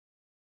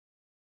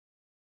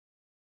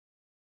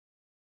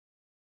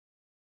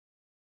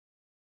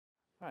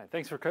All right,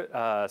 thanks for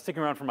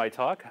sticking around for my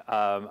talk.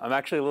 I'm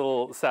actually a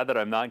little sad that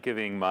I'm not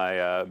giving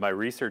my my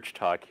research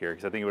talk here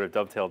because I think it would have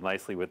dovetailed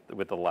nicely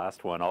with the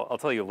last one. I'll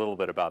tell you a little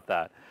bit about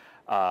that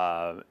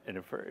in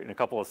a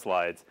couple of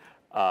slides.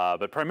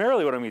 But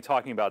primarily what I'm going to be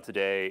talking about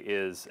today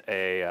is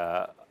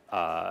a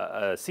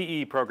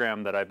CE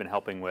program that I've been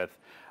helping with,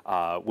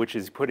 which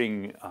is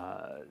putting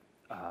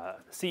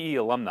CE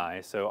alumni,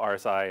 so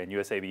RSI and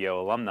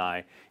USABO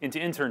alumni, into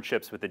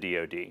internships with the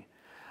DoD.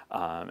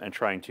 And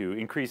trying to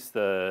increase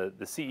the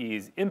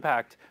CE's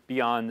impact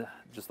beyond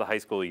just the high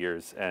school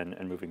years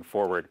and moving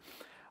forward.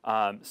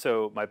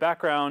 So my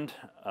background,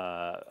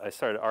 I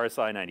started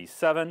RSI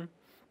 '97,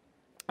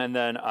 and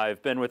then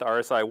I've been with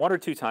RSI one or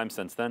two times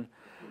since then.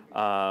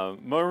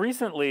 More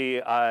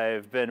recently,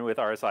 I've been with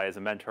RSI as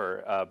a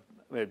mentor, a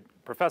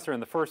professor in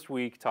the first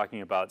week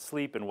talking about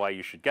sleep and why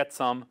you should get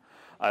some.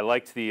 I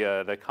liked the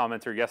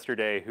commenter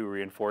yesterday who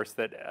reinforced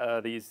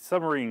that the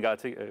submarine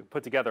got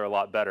put together a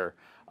lot better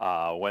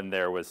when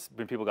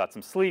people got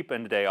some sleep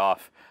and a day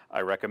off. I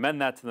recommend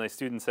that to my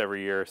students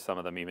every year. Some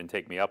of them even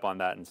take me up on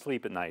that and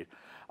sleep at night.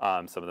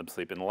 Some of them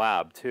sleep in the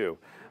lab too,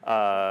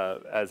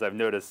 as I've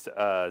noticed.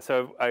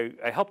 So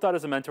I helped out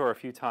as a mentor a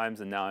few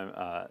times, and now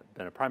I've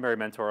been a primary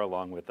mentor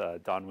along with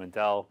Don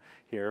Wendell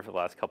here for the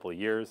last couple of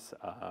years.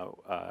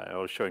 I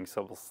was showing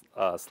some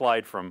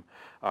slide from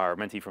our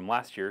mentee from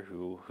last year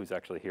who's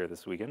actually here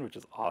this weekend, which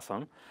is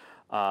awesome.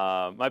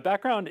 My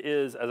background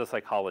is as a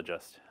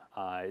psychologist.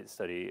 I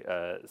studied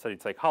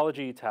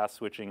psychology, task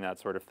switching, that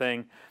sort of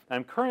thing.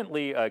 I'm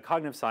currently a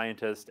cognitive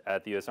scientist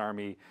at the U.S.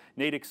 Army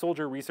Natick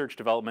Soldier Research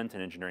Development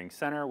and Engineering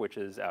Center, which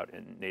is out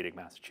in Natick,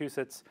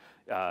 Massachusetts.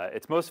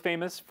 It's most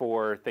famous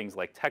for things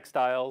like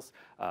textiles.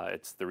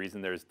 It's the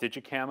reason there's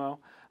digicamo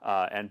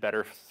and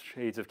better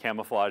shades of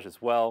camouflage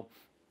as well.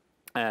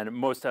 And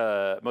most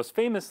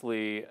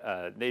famously,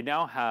 they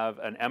now have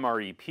an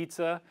MRE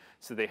pizza.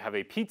 So they have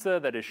a pizza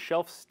that is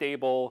shelf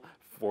stable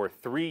for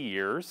 3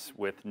 years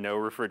with no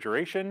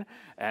refrigeration,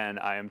 and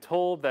I am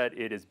told that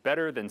it is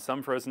better than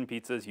some frozen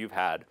pizzas you've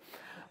had.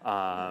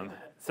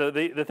 So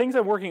the things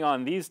I'm working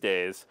on these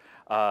days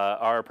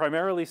are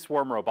primarily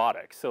swarm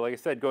robotics. So like I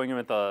said, going in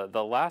with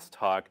the last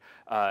talk,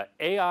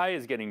 AI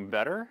is getting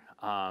better,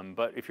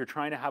 but if you're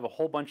trying to have a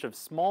whole bunch of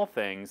small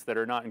things that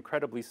are not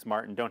incredibly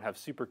smart and don't have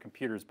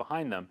supercomputers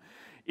behind them,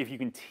 if you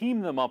can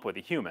team them up with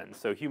a human,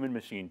 so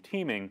human-machine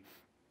teaming,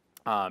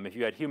 if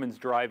you had humans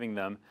driving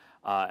them,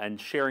 and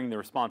sharing the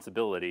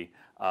responsibility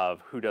of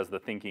who does the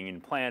thinking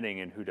and planning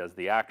and who does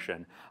the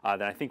action,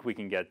 then I think we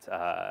can get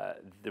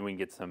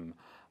some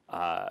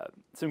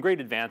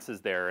great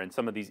advances there in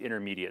some of these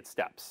intermediate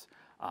steps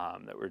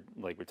that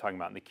we're talking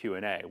about in the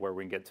Q&A, where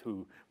we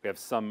have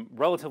some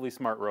relatively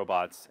smart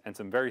robots and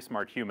some very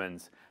smart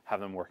humans,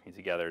 have them working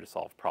together to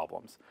solve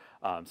problems.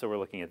 So we're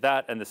looking at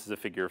that, and this is a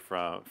figure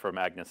from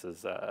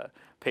Agnes's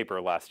paper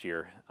last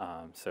year.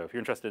 So if you're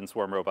interested in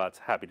swarm robots,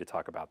 happy to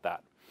talk about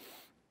that.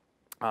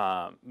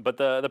 But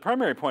the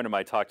primary point of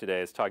my talk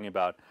today is talking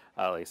about,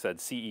 like I said,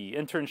 CE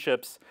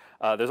internships.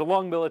 There's a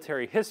long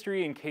military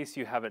history, in case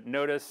you haven't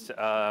noticed.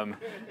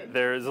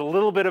 There's a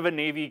little bit of a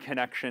Navy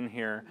connection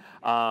here,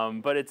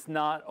 but it's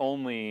not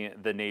only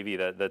the Navy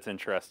that's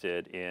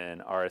interested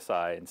in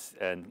RSI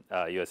and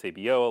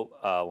USABO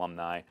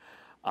alumni.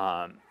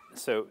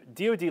 So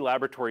DoD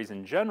laboratories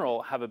in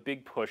general have a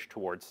big push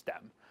towards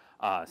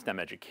STEM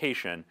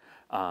education.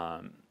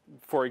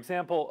 For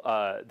example,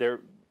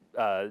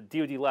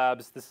 DoD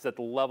labs, this is at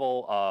the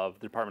level of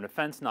the Department of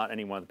Defense, not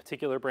any one of the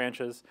particular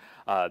branches.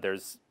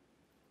 There's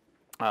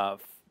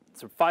sort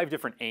of 5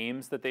 different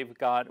aims that they've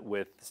got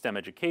with STEM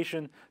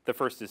education. The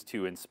first is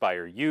to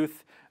inspire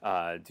youth,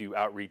 do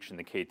outreach in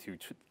the K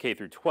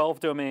through 12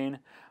 domain.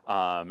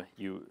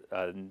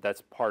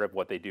 That's part of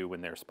what they do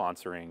when they're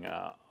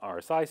sponsoring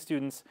RSI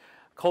students.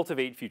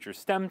 Cultivate future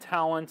STEM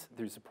talent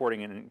through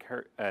supporting and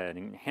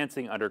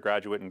enhancing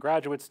undergraduate and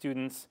graduate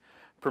students.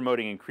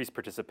 Promoting increased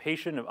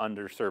participation of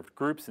underserved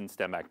groups in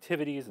STEM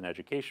activities and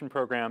education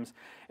programs,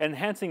 and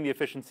enhancing the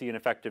efficiency and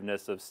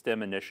effectiveness of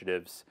STEM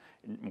initiatives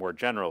more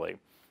generally.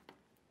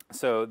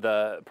 So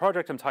the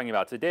project I'm talking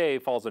about today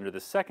falls under the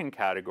second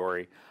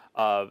category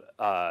of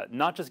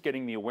not just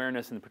getting the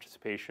awareness and the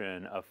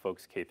participation of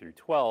folks K through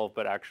 12,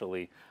 but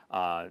actually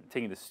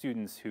taking the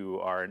students who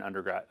are in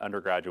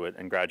undergraduate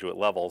and graduate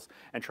levels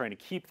and trying to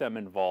keep them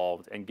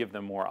involved and give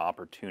them more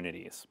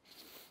opportunities.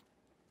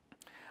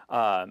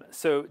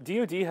 So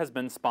DoD has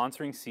been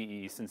sponsoring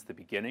CE since the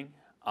beginning.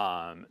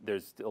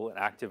 There's still an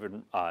active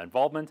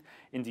involvement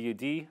in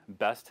DoD.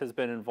 BEST has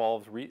been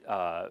involved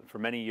for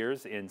many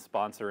years in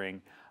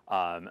sponsoring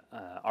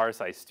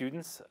RSI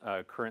students.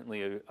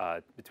 Currently,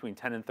 between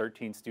 10 and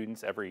 13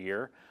 students every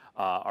year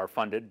are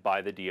funded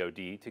by the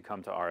DoD to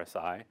come to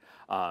RSI.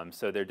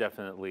 So there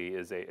definitely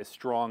is a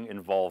strong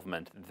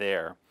involvement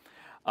there.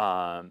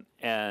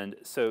 And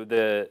so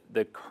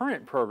the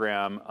current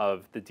program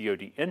of the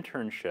DoD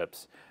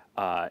internships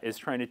is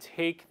trying to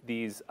take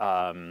these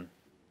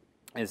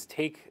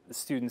take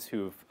students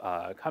who've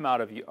come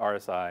out of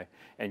RSI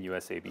and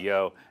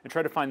USABO and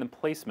try to find them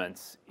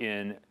placements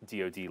in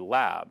DoD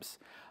labs.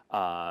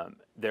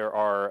 There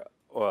are,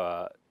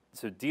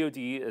 so DoD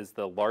is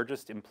the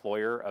largest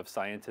employer of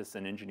scientists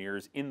and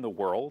engineers in the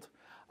world.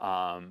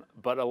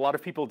 But a lot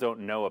of people don't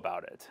know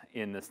about it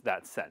in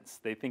that sense.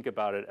 They think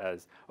about it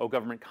as, oh,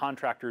 government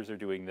contractors are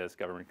doing this,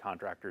 government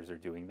contractors are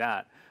doing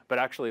that. But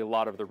actually, a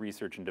lot of the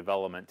research and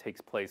development takes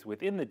place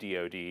within the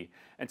DoD.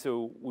 And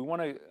so we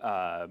want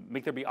to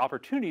make there be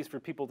opportunities for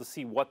people to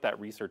see what that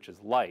research is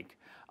like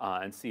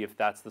and see if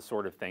that's the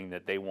sort of thing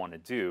that they want to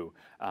do,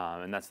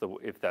 and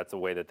if that's a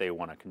way that they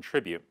want to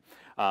contribute.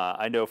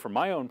 I know from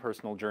my own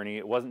personal journey,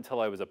 it wasn't until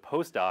I was a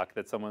postdoc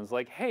that someone's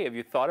like, hey, have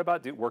you thought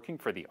about working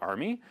for the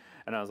Army?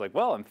 And I was like,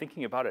 well, I'm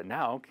thinking about it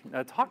now.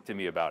 Talk to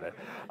me about it.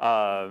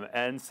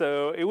 And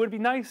so it would be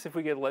nice if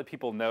we could let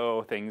people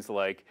know things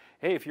like,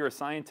 hey, if you're a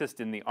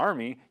scientist in the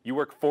Army, you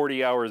work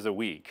 40 hours a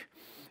week.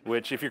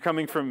 Which, if you're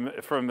coming from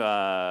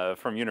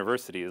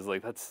university, is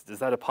like, is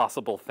that a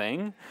possible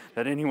thing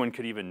that anyone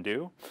could even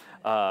do?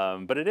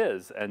 But it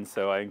is, and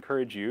so I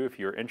encourage you, if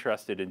you're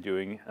interested in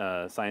doing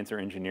science or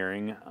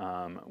engineering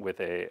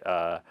with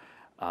a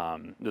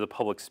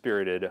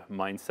public-spirited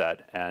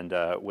mindset and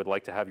would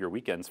like to have your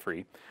weekends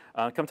free,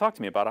 come talk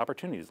to me about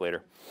opportunities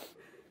later.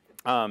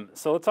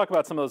 So let's talk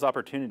about some of those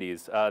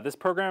opportunities. This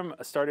program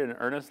started in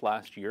earnest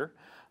last year.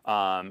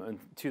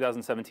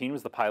 2017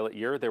 was the pilot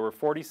year. There were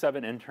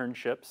 47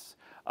 internships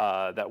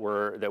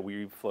that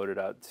we floated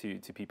out to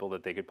people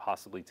that they could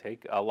possibly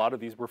take. A lot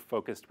of these were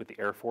focused with the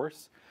Air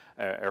Force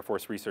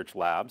research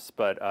labs,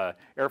 but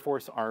Air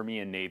Force, Army,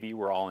 and Navy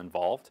were all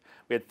involved.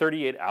 We had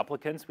 38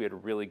 applicants. We had a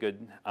really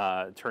good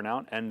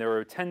turnout, and there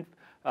were 10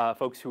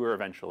 folks who were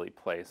eventually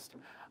placed.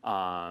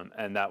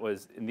 And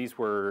these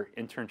were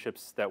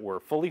internships that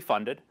were fully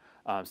funded.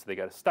 So they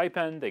got a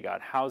stipend, they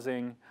got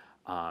housing,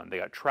 they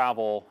got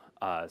travel.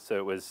 So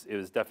it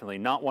was definitely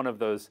not one of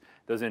those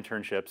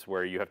internships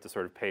where you have to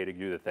sort of pay to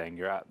do the thing.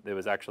 It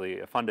was actually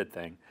a funded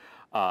thing.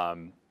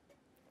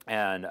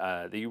 And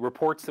the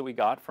reports that we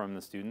got from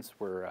the students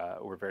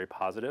were very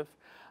positive.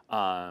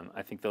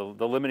 I think the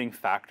limiting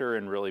factor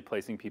in really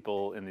placing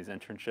people in these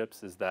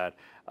internships is that,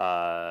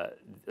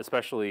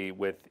 especially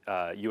with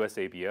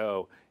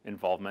USABO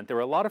involvement, there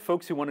were a lot of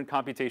folks who wanted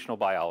computational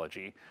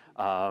biology,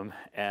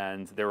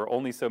 and there were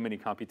only so many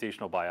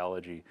computational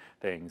biology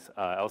things.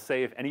 I'll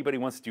say if anybody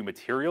wants to do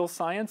materials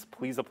science,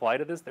 please apply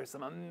to this. There's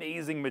some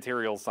amazing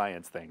materials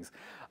science things.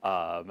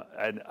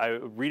 And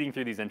reading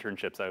through these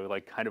internships, I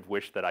would kind of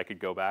wish that I could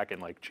go back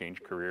and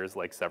change careers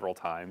several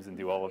times and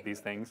do all of these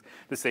things,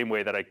 the same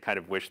way that I kind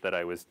of wish that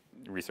I was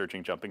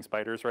researching jumping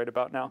spiders right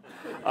about now.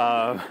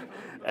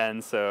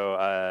 And so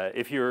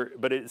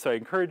so I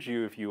encourage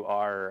you, if you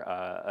are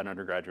an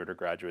undergraduate or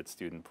graduate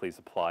student, please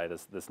apply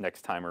this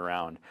next time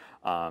around,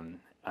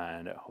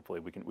 and hopefully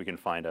we can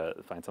find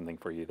something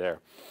for you there.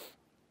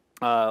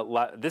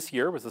 This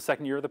year was the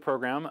second year of the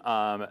program.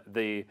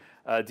 The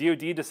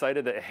DoD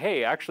decided that,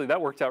 hey, actually that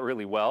worked out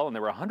really well, and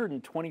there were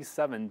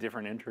 127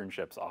 different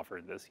internships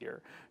offered this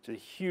year, which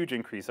is a huge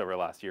increase over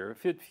last year.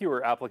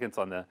 Fewer applicants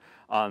on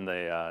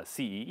the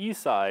CEE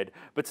side,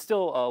 but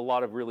still a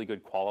lot of really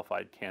good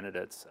qualified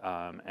candidates.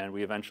 And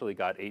we eventually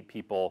got 8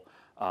 people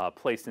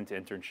placed into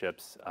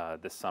internships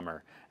this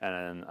summer,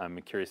 and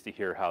I'm curious to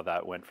hear how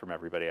that went from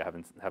everybody. I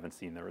haven't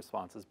seen the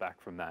responses back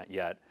from that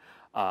yet.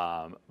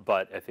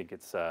 But I think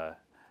it's a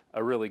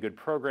really good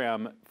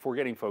program for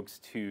getting folks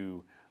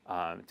to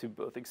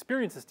both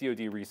experience this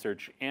DoD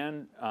research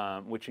and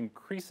which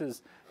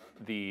increases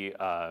the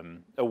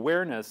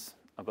awareness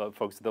about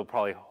folks. They'll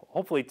probably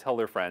hopefully tell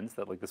their friends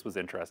that this was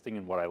interesting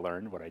and what I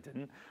learned, what I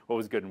didn't, what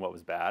was good and what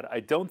was bad. I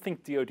don't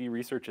think DoD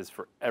research is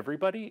for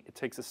everybody. It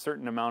takes a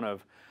certain amount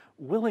of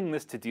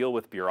willingness to deal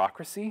with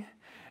bureaucracy.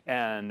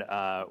 And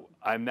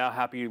I'm now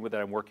happy that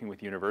I'm working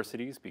with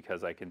universities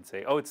because I can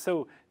say, oh,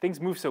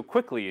 things move so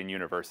quickly in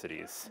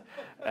universities.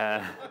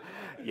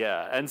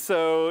 Yeah, and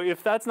so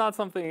if that's not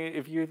something,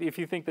 if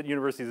you think that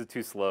universities are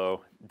too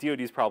slow,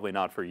 DoD is probably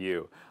not for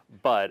you.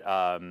 But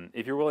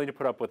if you're willing to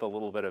put up with a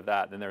little bit of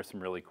that, then there's some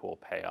really cool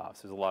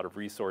payoffs. There's a lot of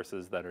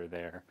resources that are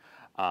there.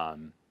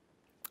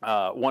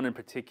 One in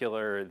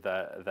particular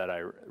that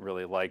I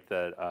really like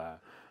that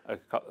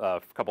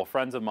a couple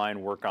friends of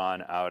mine work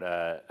on out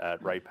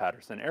at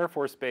Wright-Patterson Air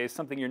Force Base,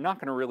 something you're not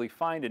going to really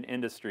find in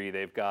industry.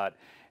 They've got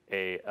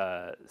a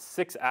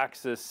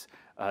 6-axis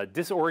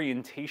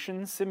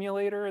disorientation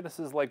simulator. This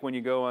is like when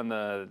you go on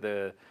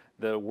the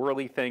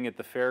whirly thing at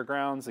the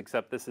fairgrounds,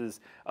 except this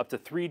is up to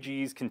 3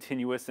 Gs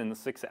continuous in the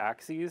 6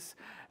 axes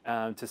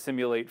to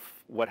simulate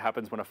what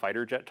happens when a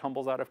fighter jet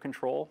tumbles out of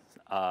control.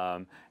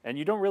 And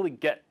you don't really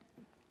get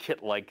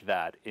kit like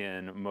that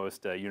in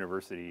most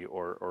university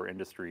or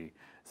industry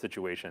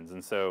situations.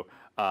 And so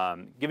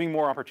giving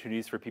more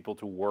opportunities for people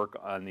to work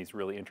on these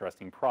really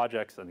interesting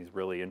projects, on these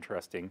really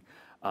interesting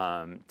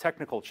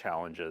technical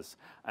challenges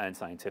and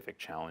scientific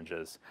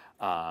challenges,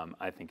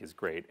 I think is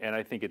great. And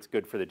I think it's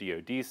good for the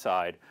DoD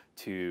side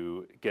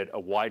to get a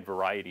wide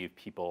variety of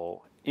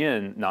people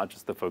in, not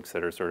just the folks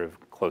that are sort of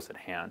close at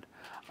hand.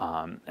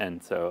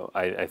 And so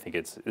I think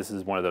this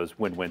is one of those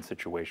win-win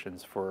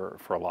situations for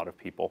a lot of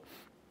people.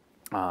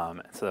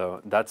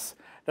 So that's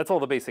all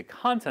the basic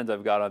content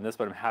I've got on this,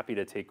 but I'm happy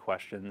to take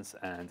questions.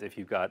 And if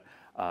you've got,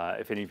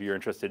 if any of you are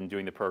interested in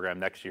doing the program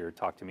next year,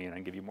 talk to me and I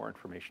can give you more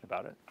information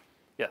about it.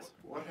 Yes?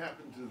 What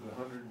happened to the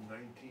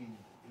 119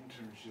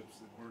 internships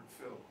that weren't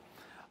filled?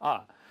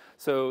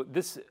 So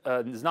this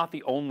is not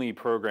the only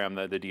program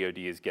that the DoD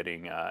is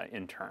getting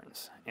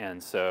interns.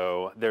 And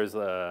so there's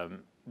a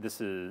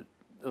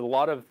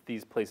lot of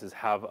these places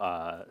have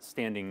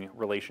standing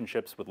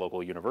relationships with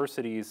local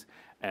universities,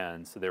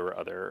 and so there were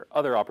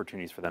other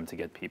opportunities for them to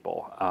get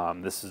people.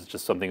 This is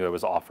just something that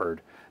was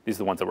offered. These are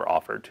the ones that were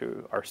offered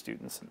to our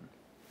students. And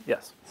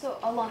yes? So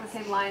along the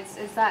same lines,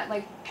 is that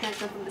like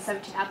transfer from the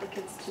 17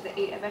 applicants to the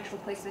 8 eventual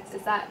placements,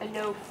 is that a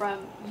no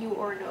from you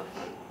or a no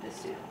from the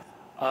students?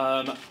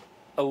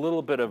 A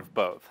little bit of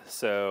both.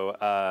 So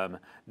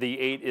the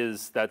 8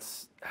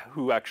 that's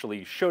who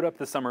actually showed up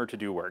this summer to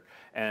do work,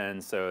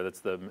 and so that's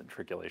the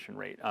matriculation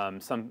rate.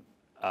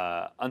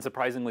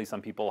 Unsurprisingly,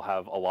 some people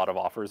have a lot of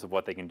offers of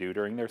what they can do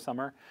during their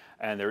summer,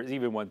 and there was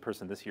even one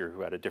person this year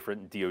who had a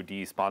different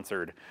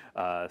DoD-sponsored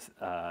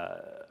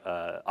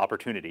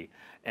opportunity,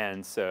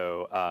 and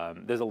so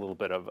there's a little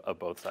bit of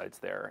both sides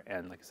there.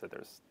 And like I said,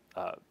 there's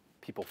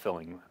people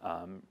filling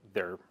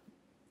their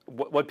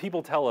what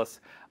people tell us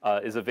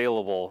is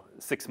available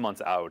 6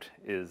 months out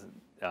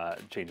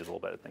changes a little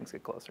bit as things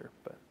get closer.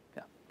 But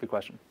yeah, good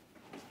question.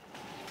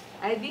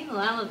 I've been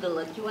one of the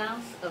lucky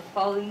ones of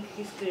following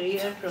his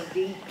career from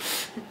being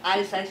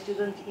RSI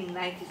student in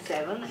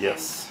 '97 Yes. and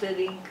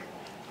studying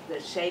the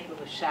shape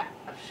of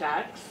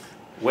sharks.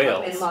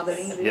 Whales. And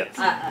modeling them. Yes.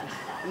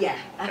 Yeah.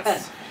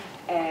 Yes.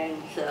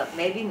 And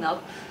maybe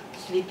not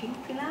sleeping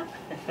enough.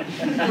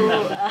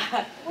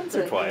 To, Once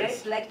or twice. A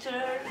great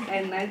lecturer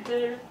and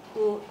mentor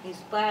who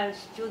inspires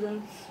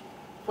students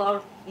 4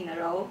 in a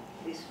row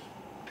these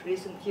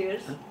recent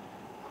years,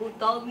 who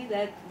told me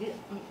that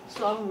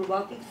swarm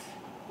robotics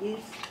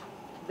is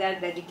their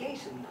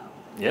dedication now.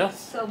 Yes.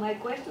 So my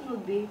question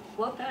would be,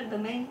 what are the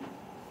main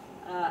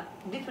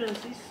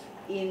differences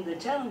in the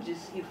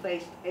challenges you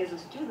faced as a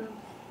student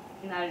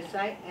in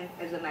RSI and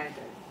as a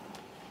mentor?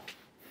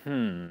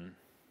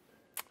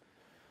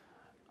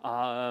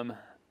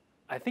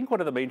 I think one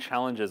of the main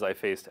challenges I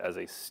faced as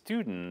a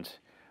student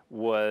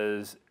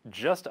was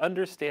just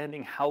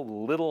understanding how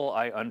little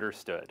I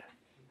understood.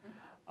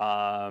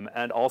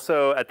 And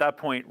also at that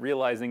point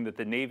realizing that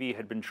the Navy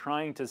had been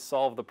trying to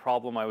solve the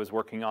problem I was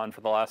working on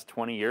for the last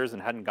 20 years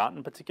and hadn't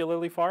gotten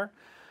particularly far.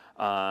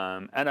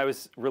 And I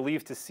was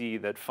relieved to see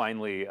that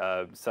finally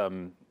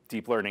some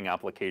deep learning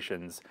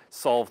applications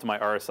solved my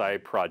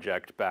RSI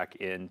project back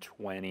in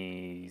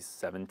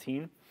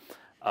 2017.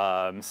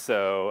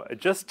 So it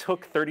just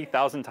took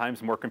 30,000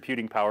 times more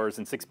computing powers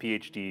and 6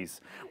 PhDs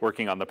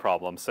working on the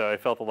problem. So I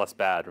felt less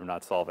bad from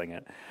not solving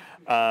it.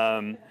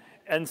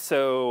 And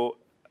so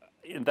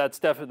that's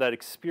definitely that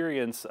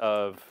experience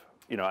of,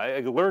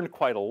 I learned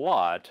quite a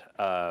lot,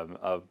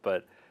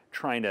 but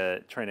trying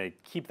to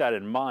keep that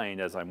in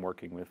mind as I'm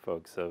working with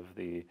folks of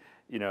the,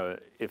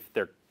 if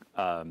they're,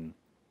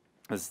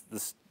 as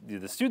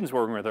the students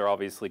we're working with are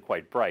obviously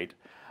quite bright,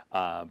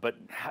 but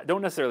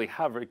don't necessarily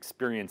have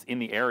experience in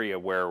the area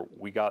where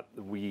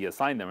we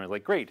assigned them. And it's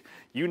like, great,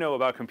 you know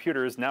about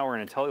computers, now we're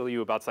going to tell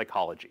you about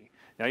psychology.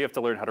 Now you have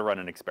to learn how to run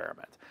an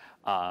experiment.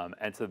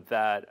 And so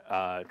that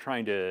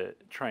trying to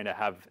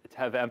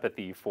have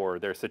empathy for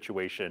their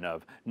situation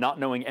of not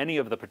knowing any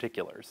of the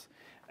particulars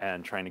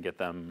and trying to get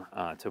them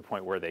to a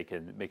point where they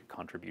can make a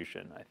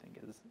contribution, I think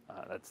is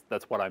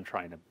that's what I'm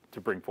trying to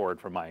bring forward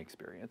from my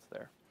experience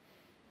there.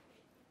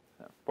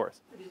 Boris.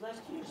 For these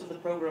last 2 years of the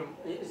program,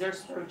 is there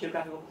sort of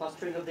geographical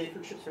clustering of the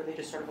internships, or are they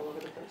just sort of all over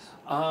the place?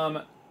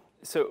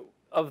 So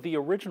of the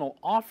original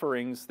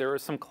offerings, there are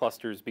some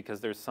clusters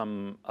because there's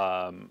some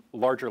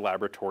larger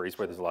laboratories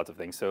where there's lots of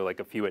things. So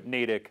like a few at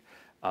Natick,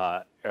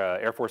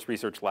 Air Force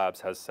Research Labs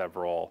has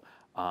several,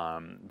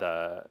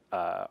 the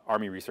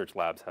Army Research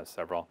Labs has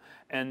several.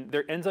 And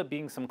there ends up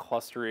being some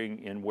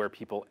clustering in where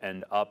people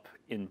end up,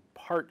 in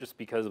part just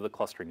because of the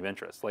clustering of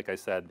interest. Like I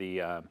said,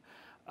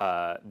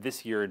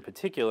 this year in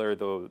particular,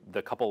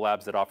 the couple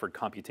labs that offered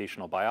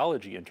computational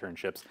biology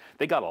internships,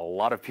 they got a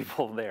lot of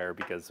people there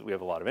because we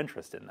have a lot of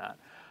interest in that.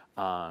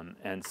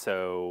 And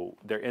so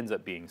there ends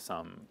up being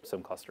some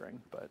clustering.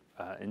 But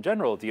in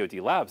general, DoD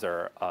labs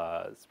are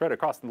spread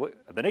across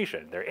the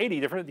nation. There are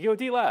 80 different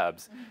DoD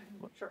labs.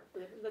 Sure,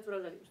 that's what I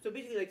was asking. So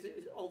basically, like,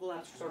 all the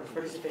labs sort of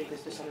participate to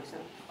some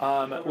extent?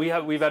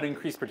 We've had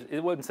increased,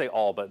 it wouldn't say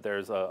all, but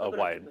there's a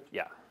wide,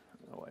 yeah,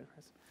 a wide.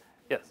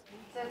 Yes.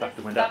 So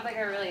Dr. this sounds like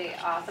a really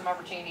awesome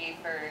opportunity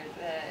for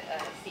the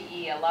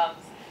CE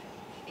alums.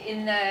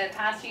 In the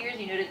past 2 years,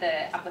 you noted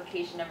the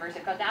application numbers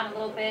have cut down a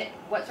little bit.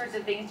 What sorts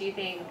of things do you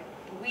think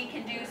we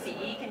can do,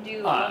 CE can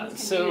do,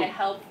 alums can do to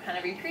help kind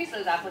of increase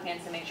those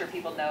applicants and make sure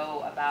people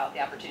know about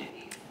the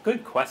opportunities?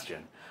 Good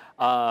question.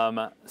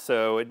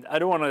 So I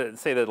don't want to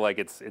say that like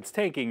it's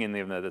tanking in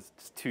the event that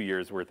it's 2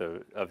 years worth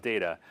of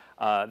data.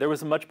 There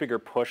was a much bigger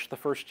push the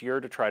first year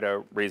to try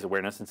to raise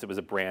awareness since it was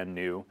a brand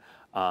new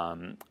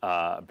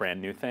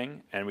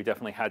thing, and we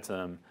definitely had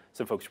some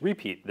some folks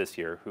repeat this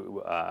year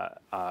who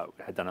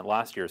had done it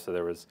last year. So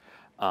there was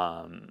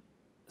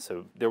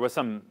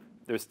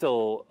there's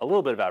still a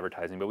little bit of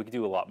advertising, but we could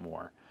do a lot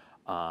more.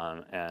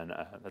 And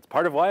that's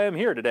part of why I'm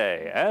here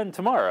today and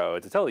tomorrow,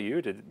 to tell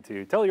you,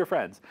 to tell your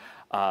friends.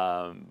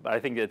 But I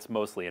think it's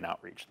mostly an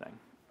outreach thing.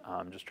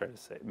 Just try to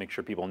make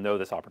sure people know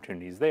this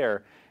opportunity is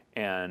there,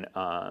 and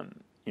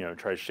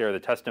try to share the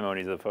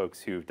testimonies of folks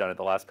who've done it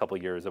the last couple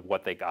of years of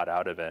what they got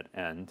out of it,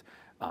 and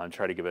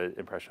try to give an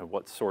impression of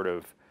what sort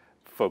of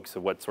folks,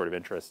 of what sort of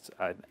interests.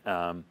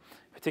 In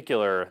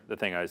particular, the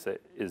thing I say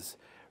is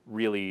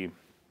really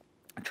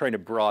trying to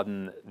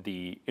broaden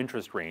the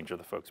interest range of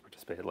the folks who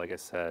participated. Like I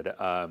said,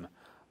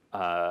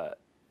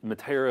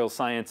 material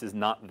science is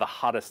not the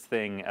hottest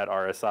thing at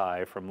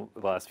RSI from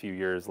the last few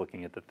years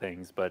looking at the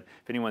things, but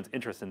if anyone's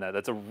interested in that,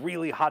 that's a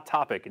really hot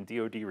topic in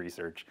DoD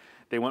research.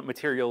 They want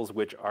materials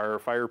which are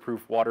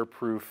fireproof,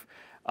 waterproof,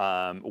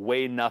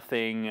 weigh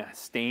nothing,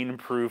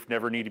 stain-proof,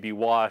 never need to be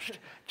washed,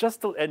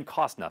 and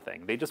cost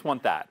nothing. They just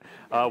want that.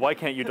 Why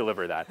can't you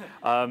deliver that?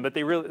 But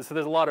so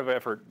there's a lot of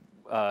effort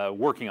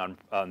working on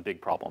big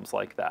problems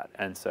like that.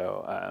 And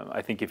so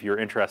I think if you're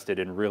interested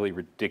in really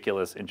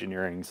ridiculous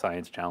engineering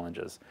science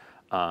challenges,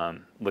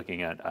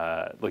 looking at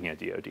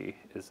DoD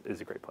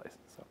is a great place.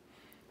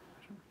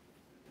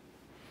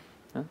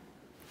 So,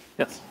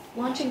 yes.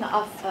 Launching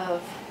off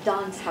of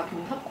Don's "How can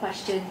we help"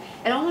 question,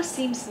 it almost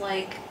seems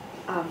like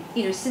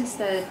since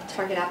the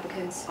target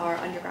applicants are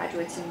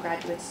undergraduates and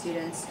graduate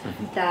students,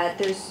 that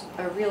there's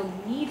a real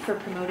need for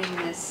promoting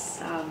this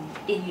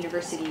in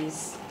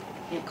universities,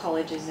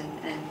 colleges,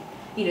 and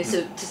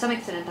so to some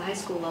extent at the high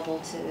school level,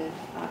 to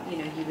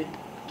you would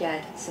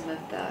get some of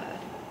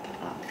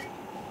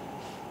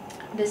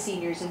the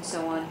seniors and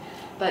so on,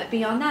 but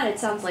beyond that, it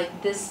sounds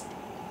like this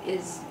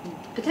is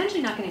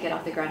potentially not going to get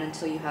off the ground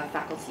until you have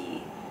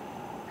faculty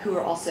who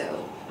are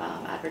also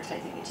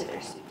advertising it to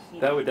their students.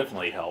 That would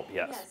definitely help,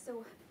 yes. Yeah,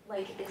 so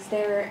is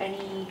there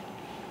any,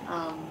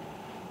 are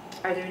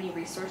there any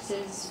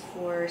resources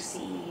for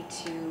CEE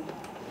to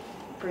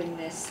bring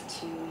this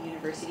to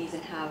universities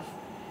and have,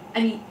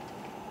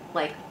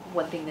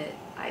 one thing that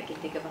I can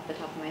think of off the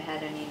top of my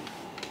head,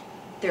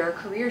 there are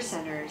career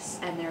centers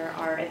and there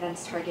are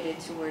events targeted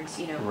towards,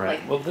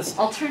 right. Well, this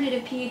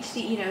alternative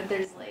PhD,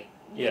 there's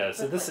yeah,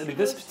 so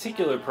this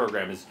particular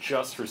program is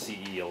just for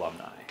CEE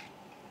alumni.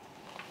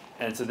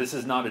 And so this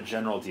is not a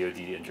general DoD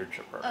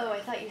internship program. Oh, I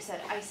thought you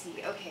said, I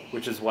see, okay.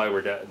 Which is why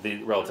we're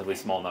the relatively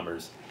small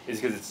numbers, is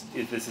because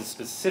this is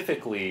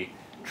specifically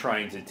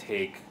trying to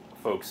take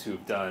folks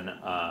who've done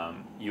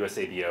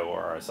USABO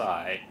or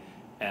RSI,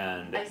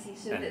 and I see.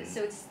 So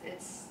it's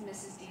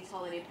Mrs. D's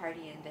holiday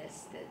party and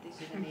these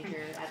are the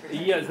major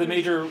advertisements. Yeah, the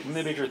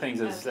major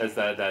things is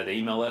that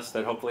email list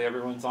that hopefully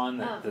everyone's on.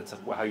 That's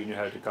how you knew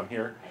how to come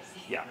here. I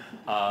see. Yeah,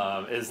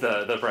 is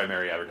the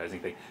primary advertising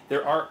thing.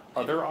 There are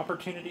other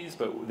opportunities,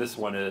 but this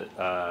one is,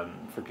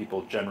 for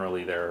people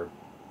generally, they're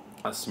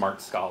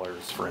smart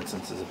scholars, for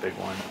instance, is a big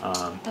one.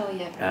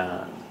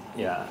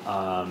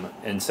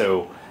 And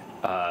so.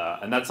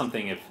 And that's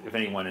something, if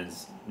anyone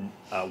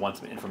wants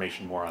some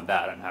information more on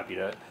that, I'm happy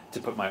to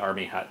put my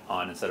Army hat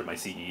on instead of my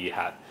CEE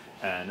hat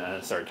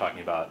and start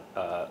talking about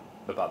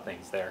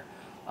things there.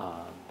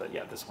 But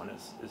yeah, this one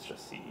is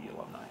just CEE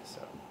alumni,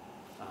 so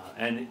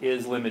and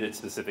is limited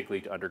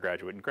specifically to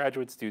undergraduate and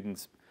graduate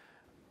students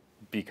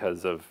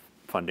because of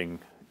funding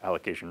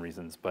allocation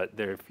reasons. But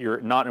if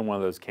you're not in one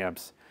of those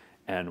camps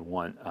and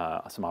want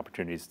some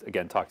opportunities,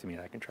 again, talk to me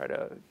and I can try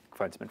to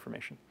find some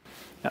information.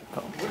 Yeah,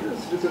 what are the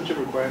citizenship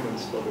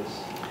requirements for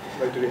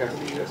this? Do they have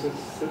to be U.S.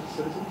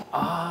 citizens?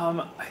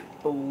 I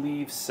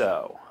believe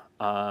so,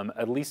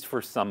 at least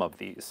for some of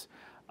these.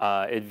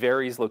 It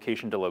varies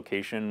location to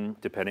location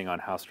depending on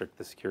how strict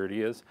the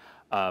security is,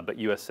 but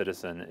U.S.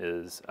 citizen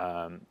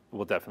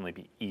will definitely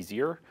be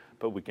easier,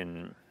 but we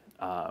can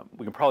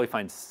probably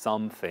find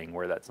something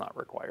where that's not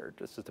required.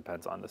 It just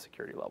depends on the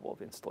security level of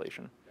the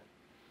installation.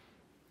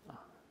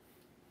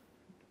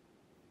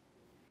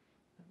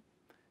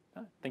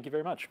 Thank you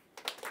very much.